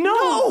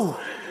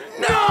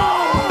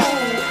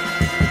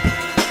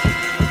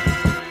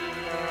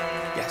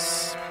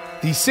 Yes.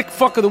 The sick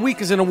fuck of the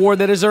week is an award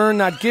that is earned,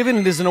 not given.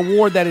 It is an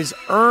award that is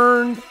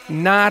earned,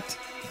 not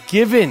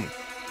given.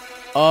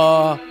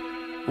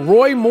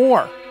 Roy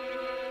Moore.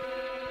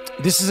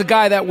 This is a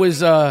guy that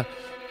was the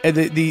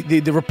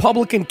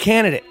Republican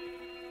candidate,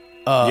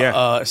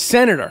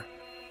 senator,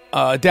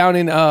 down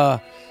in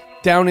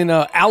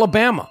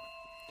Alabama.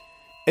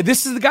 And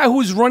this is the guy who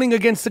was running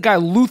against the guy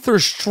Luther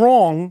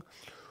Strong,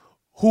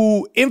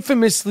 who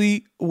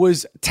infamously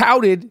was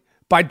touted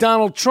by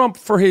Donald Trump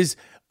for his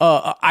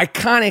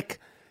iconic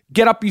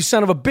 "Get up, you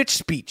son of a bitch"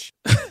 speech.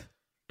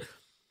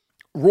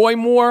 Roy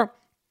Moore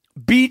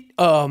beat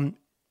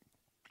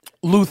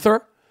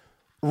Luther.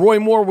 Roy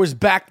Moore was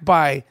backed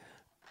by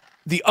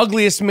the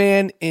ugliest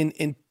man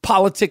in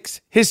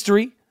politics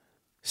history,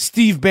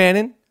 Steve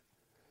Bannon.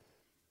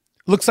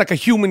 Looks like a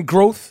human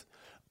growth.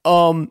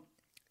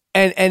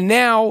 And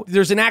now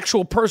there's an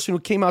actual person who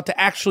came out to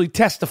actually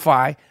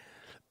testify,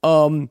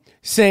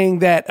 saying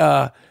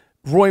that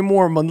Roy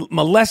Moore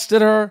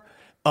molested her.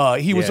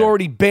 He was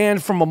already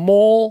banned from a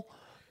mall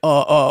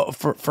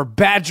for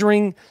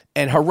badgering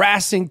and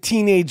harassing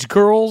teenage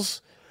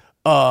girls.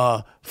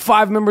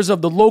 5 members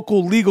of the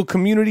local legal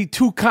community,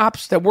 2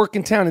 cops that work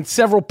in town, and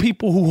several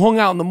people who hung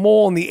out in the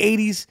mall in the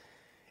 80s,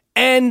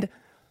 and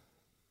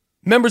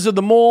members of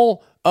the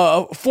mall,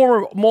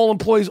 former mall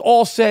employees,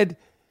 all said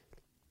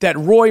that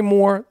Roy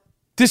Moore,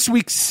 this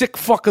week's sick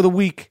fuck of the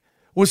week,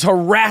 was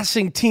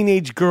harassing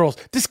teenage girls.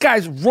 This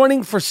guy's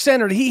running for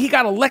senator. He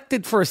got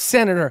elected for a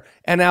senator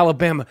in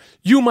Alabama.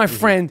 You, my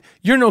friend,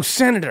 you're no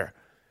senator.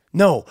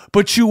 No,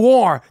 but you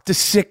are the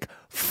sick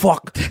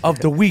fuck of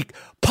the week.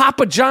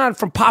 Papa John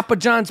from Papa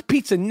John's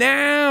Pizza.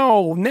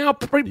 Now,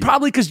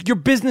 probably because your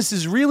business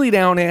is really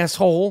down,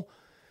 asshole.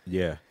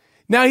 Yeah.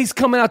 Now he's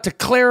coming out to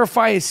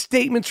clarify his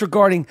statements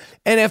regarding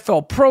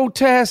NFL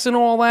protests and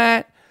all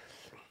that.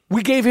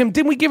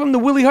 Didn't we give him the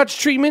Willie Hutch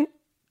treatment?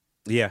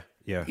 Yeah.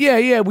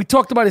 Yeah. We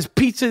talked about his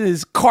pizza,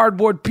 his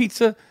cardboard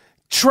pizza,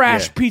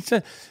 trash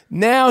pizza.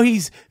 Now he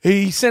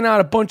sent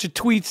out a bunch of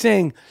tweets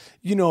saying,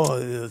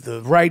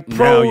 the right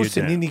pros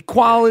and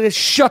inequality.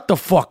 Shut the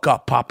fuck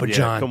up, Papa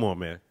John. Come on,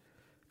 man.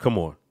 Come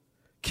on.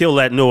 Kill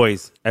that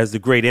noise, as the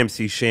great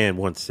MC Shan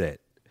once said.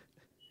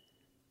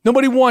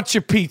 Nobody wants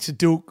your pizza,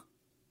 Duke.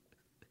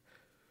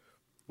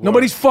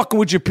 Nobody's fucking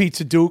with your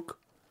pizza, Duke.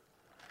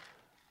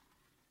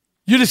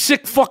 You're the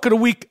sick fuck of the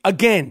week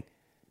again.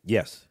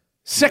 Yes.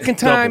 Second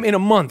time in a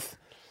month.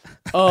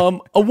 A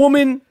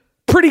woman,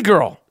 pretty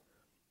girl,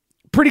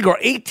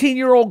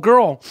 18-year-old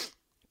girl,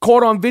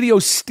 caught on video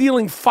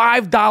stealing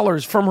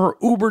 $5 from her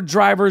Uber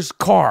driver's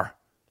car.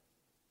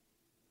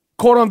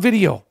 Caught on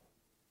video.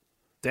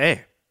 Damn.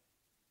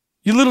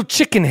 You little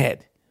chicken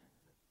head.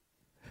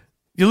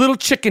 You little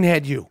chicken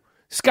head, you.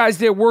 This guy's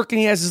there working.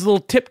 He has his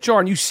little tip jar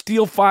and you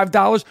steal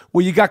 $5.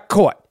 Well, you got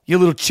caught. You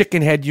little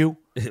chicken head, you.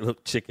 Little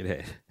chicken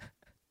head.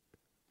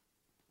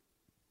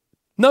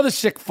 Another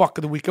sick fuck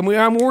of the week.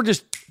 We're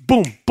just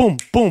boom, boom,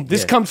 boom.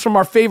 This comes from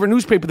our favorite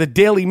newspaper, the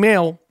Daily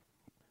Mail.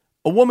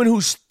 A woman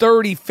who's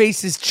 30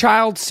 faces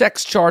child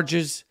sex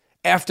charges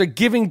after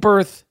giving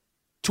birth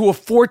to a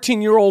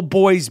 14-year-old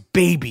boy's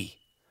baby.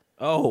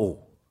 Oh.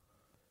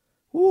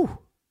 Woo.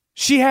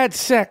 She had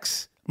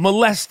sex,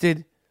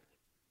 molested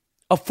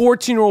a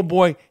 14-year-old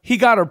boy. He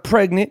got her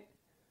pregnant,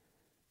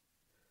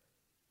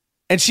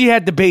 and she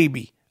had the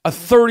baby. A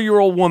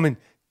 30-year-old woman,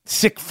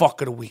 sick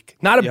fuck of the week.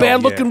 Not a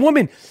bad-looking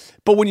woman,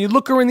 but when you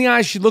look her in the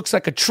eyes, she looks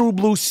like a true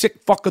blue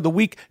sick fuck of the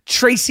week.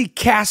 Tracy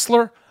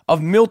Kassler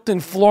of Milton,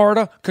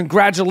 Florida.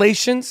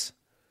 Congratulations.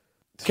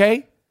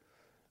 Okay?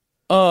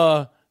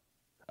 I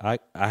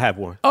have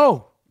one.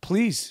 Oh,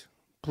 please.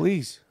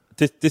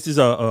 This is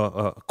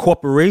a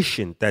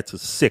corporation that's a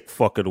sick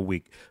fuck of the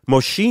week.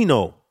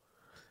 Moschino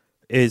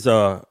is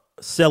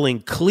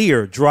selling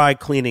clear dry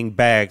cleaning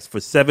bags for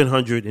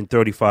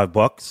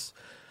 $735.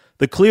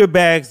 The clear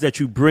bags that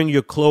you bring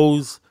your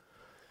clothes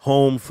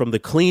home from the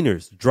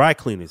cleaners, dry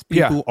cleaners.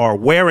 People are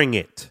wearing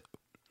it.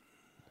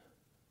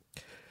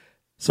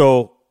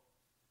 So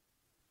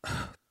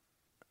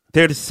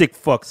they're the sick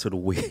fucks of the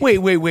week. Wait.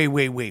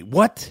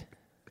 What?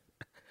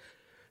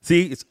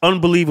 See, it's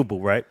unbelievable,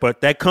 right?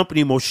 But that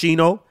company,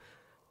 Moschino,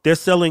 they're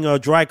selling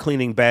dry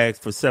cleaning bags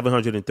for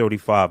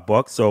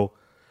 $735. So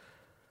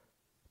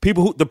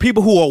The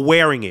people who are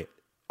wearing it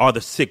are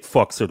the sick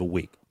fucks of the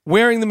week.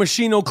 Wearing the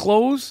Moschino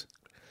clothes?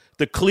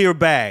 The clear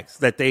bags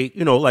that they,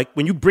 like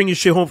when you bring your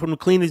shit home from the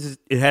cleaners,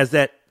 it has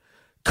that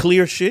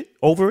clear shit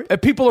over it.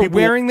 And people are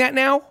wearing that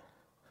now?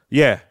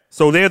 Yeah.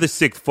 So they're the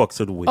sick fucks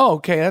of the week. Oh,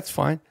 okay, that's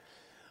fine.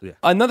 Yeah.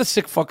 Another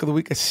sick fuck of the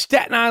week, a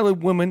Staten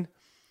Island woman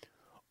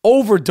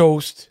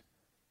overdosed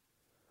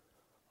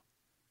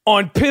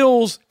on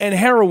pills and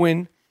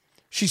heroin.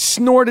 She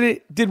snorted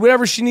it, did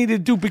whatever she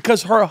needed to do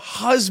because her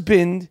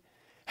husband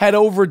had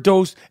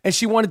overdosed and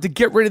she wanted to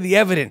get rid of the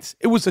evidence.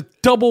 It was a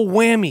double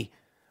whammy,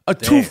 a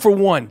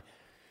 2-for-1.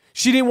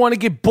 She didn't want to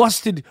get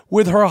busted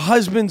with her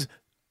husband's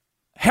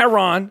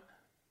heroin,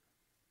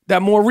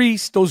 that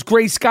Maurice, those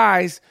gray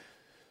skies.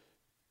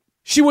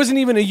 She wasn't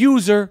even a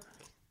user,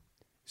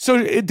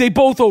 so they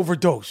both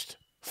overdosed.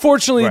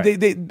 Fortunately, Right.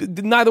 they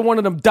neither one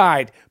of them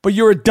died, but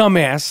you're a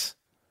dumbass.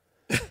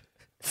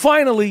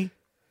 Finally,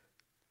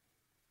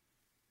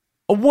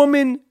 a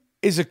woman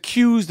is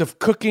accused of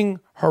cooking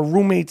her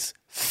roommate's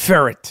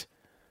ferret.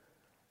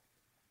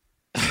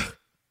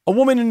 A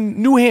woman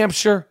in New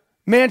Hampshire,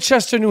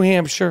 Manchester, New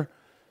Hampshire,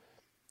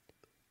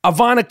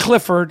 Ivana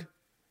Clifford,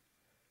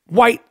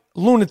 white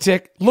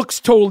lunatic, looks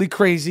totally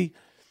crazy.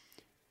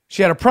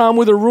 She had a problem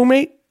with her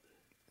roommate.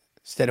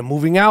 Instead of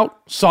moving out,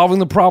 solving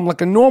the problem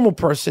like a normal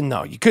person,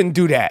 no, you couldn't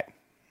do that.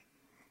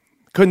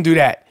 Couldn't do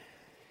that.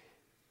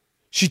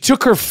 She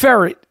took her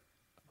ferret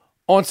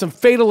on some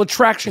Fatal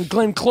Attraction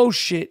Glenn Close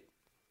shit.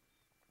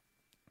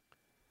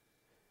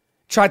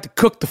 Tried to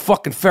cook the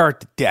fucking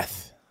ferret to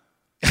death.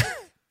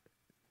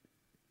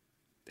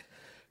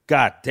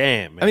 God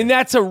damn, man. I mean,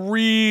 that's a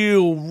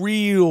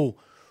real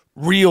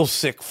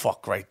sick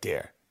fuck right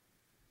there.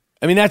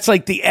 I mean, that's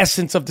like the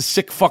essence of the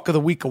Sick Fuck of the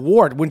Week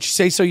award. Wouldn't you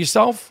say so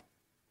yourself?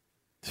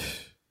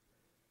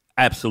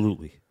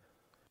 Absolutely.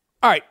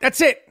 All right, that's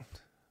it.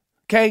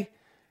 Okay?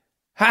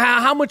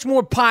 How much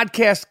more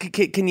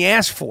podcast can you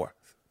ask for?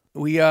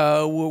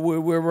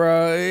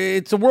 We're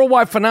it's a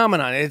worldwide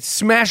phenomenon. It's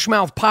smash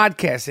mouth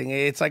podcasting.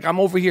 It's like I'm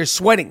over here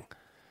sweating.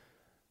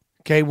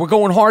 Okay, we're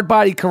going hard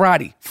body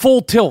karate,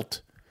 full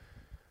tilt.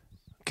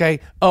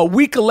 Okay,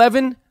 week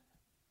 11,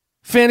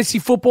 fantasy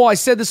football. I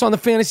said this on the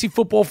Fantasy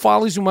Football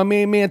Follies with my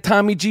main man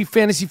Tommy G.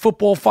 Fantasy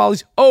Football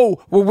Follies.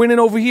 Oh, we're winning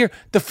over here.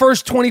 The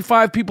first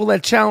 25 people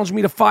that challenge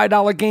me to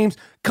 $5 games,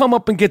 come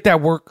up and get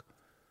that work.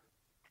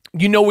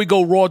 You know we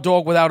go raw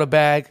dog without a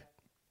bag.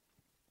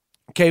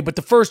 Okay, but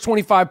the first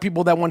 25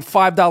 people that won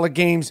 $5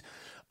 games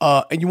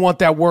and you want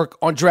that work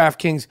on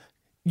DraftKings,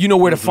 you know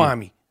where to find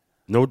me.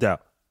 No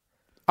doubt.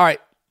 All right,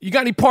 you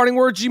got any parting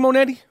words, G.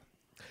 Monetti?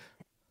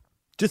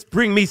 Just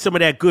bring me some of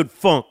that good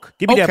funk.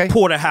 Give me that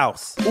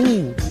porterhouse.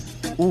 Ooh,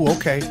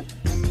 okay.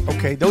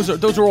 Okay, those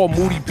are all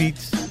moody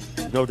beats.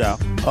 No doubt.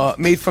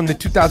 Made from the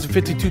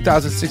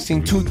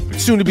 2015-2016,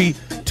 soon-to-be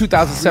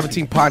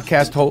 2017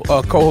 podcast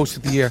co-host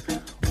of the year.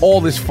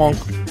 All this funk,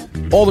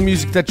 all the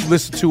music that you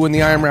listen to in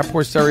the I Am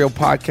Rapport Stereo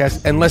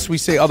podcast, unless we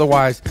say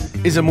otherwise,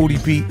 is a moody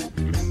beat.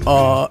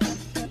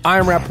 I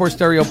Am Rapport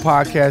Stereo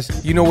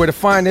podcast. You know where to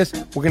find us.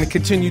 We're going to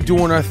continue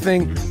doing our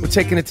thing. We're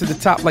taking it to the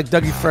top like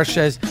Dougie Fresh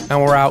says,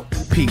 and we're out.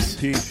 Peace.